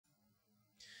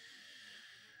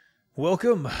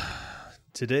Welcome.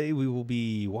 Today we will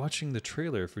be watching the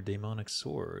trailer for Daemonic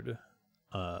Sword.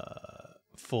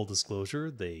 Full disclosure,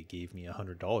 they gave me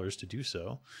 $100 to do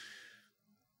so.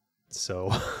 So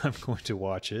I'm going to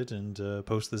watch it and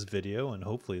post this video, and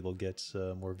hopefully they'll get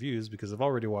more views because I've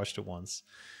already watched it once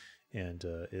and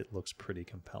it looks pretty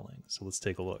compelling. So let's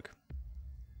take a look.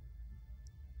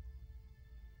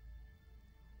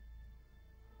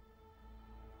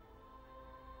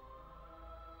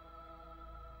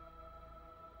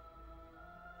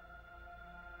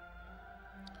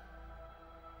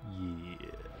 Yeah.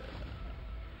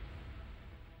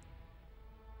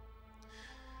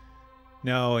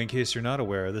 Now, in case you're not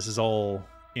aware, this is all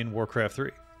in Warcraft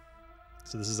 3.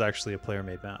 So this is actually a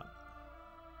player-made map.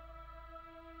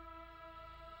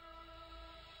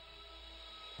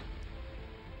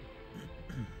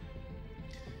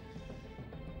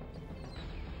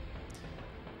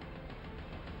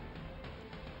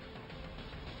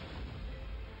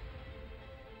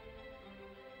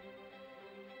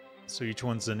 So each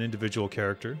one's an individual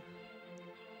character.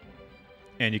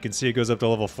 And you can see it goes up to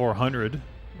level 400,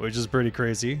 which is pretty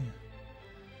crazy.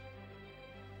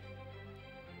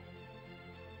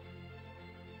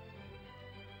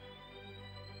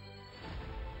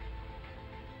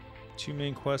 Two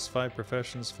main quests, 5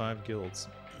 professions, 5 guilds.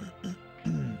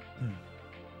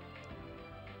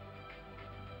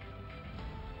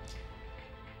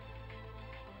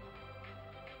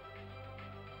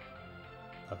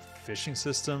 A fishing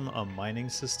system, a mining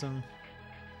system.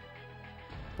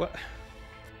 What?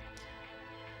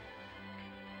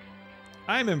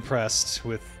 I'm impressed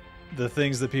with the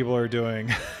things that people are doing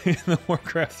in the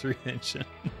Warcraft 3 engine.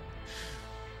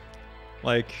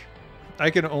 Like, I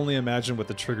can only imagine what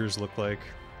the triggers look like.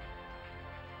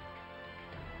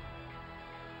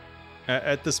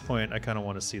 At this point, I kind of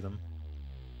want to see them.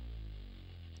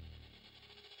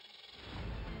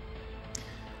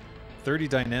 "30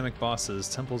 dynamic bosses,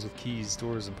 temples with keys,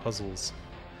 doors, and puzzles."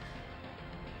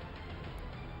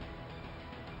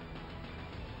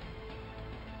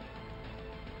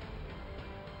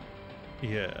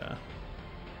 Yeah.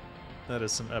 That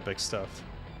is some epic stuff.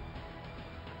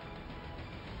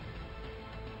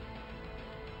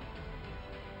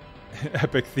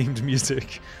 Epic themed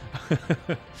music.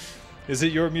 Is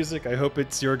it your music? I hope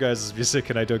it's your guys' music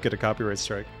and I don't get a copyright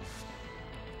strike.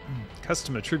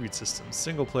 Custom attribute systems,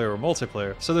 single player or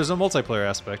multiplayer. So there's a multiplayer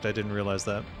aspect, I didn't realize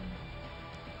that.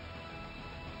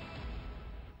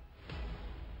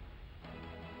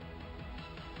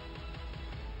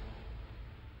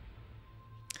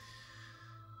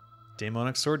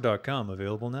 DaemonicSword.com,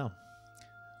 available now.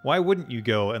 Why wouldn't you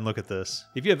go and look at this?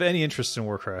 If you have any interest in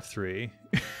Warcraft 3,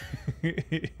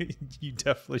 you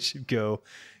definitely should go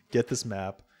get this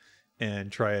map and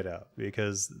try it out,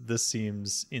 because this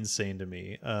seems insane to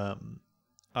me.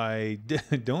 I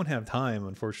don't have time,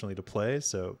 unfortunately, to play,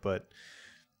 but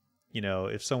you know,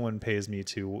 if someone pays me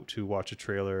to watch a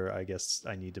trailer, I guess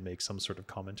I need to make some sort of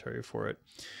commentary for it.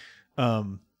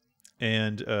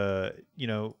 You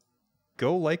know,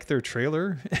 go like their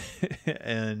trailer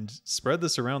and spread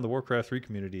this around the Warcraft 3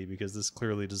 community, because this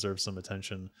clearly deserves some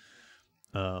attention.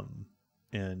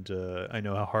 I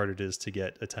know how hard it is to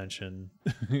get attention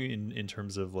in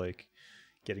terms of like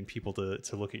getting people to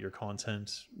look at your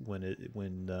content when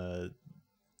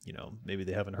you know, maybe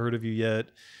they haven't heard of you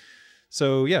yet.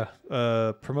 So yeah,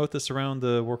 promote this around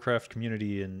the Warcraft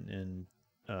community, and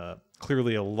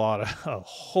clearly a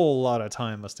whole lot of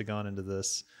time must have gone into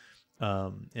this.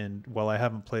 And while I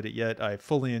haven't played it yet, I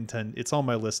fully intend, it's on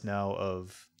my list now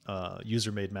of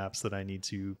user-made maps that I need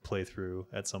to play through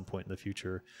at some point in the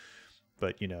future.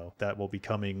 But, you know, that will be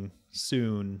coming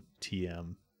soon,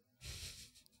 TM,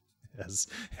 as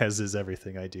is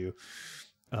everything I do.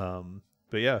 But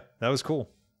yeah, that was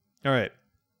cool. All right.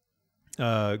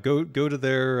 Go to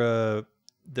their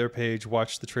page,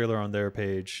 watch the trailer on their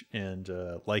page, and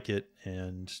like it,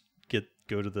 and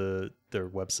go to their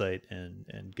website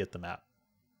and get the map.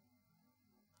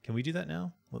 Can we do that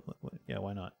now? Yeah,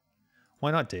 why not?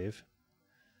 Why not, Dave?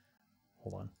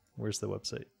 Hold on. Where's the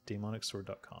website?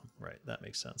 DaemonicSword.com. Right, that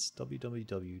makes sense.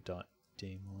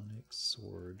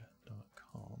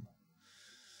 www.DaemonicSword.com.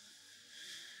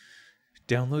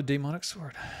 Download Daemonic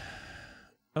Sword.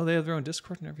 Oh, they have their own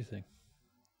Discord and everything.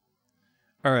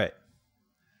 All right.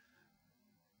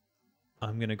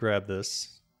 I'm going to grab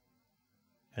this,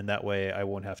 and that way I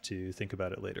won't have to think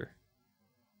about it later.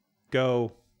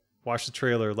 Go, watch the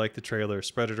trailer, like the trailer,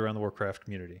 spread it around the Warcraft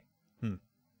community.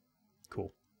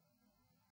 Cool.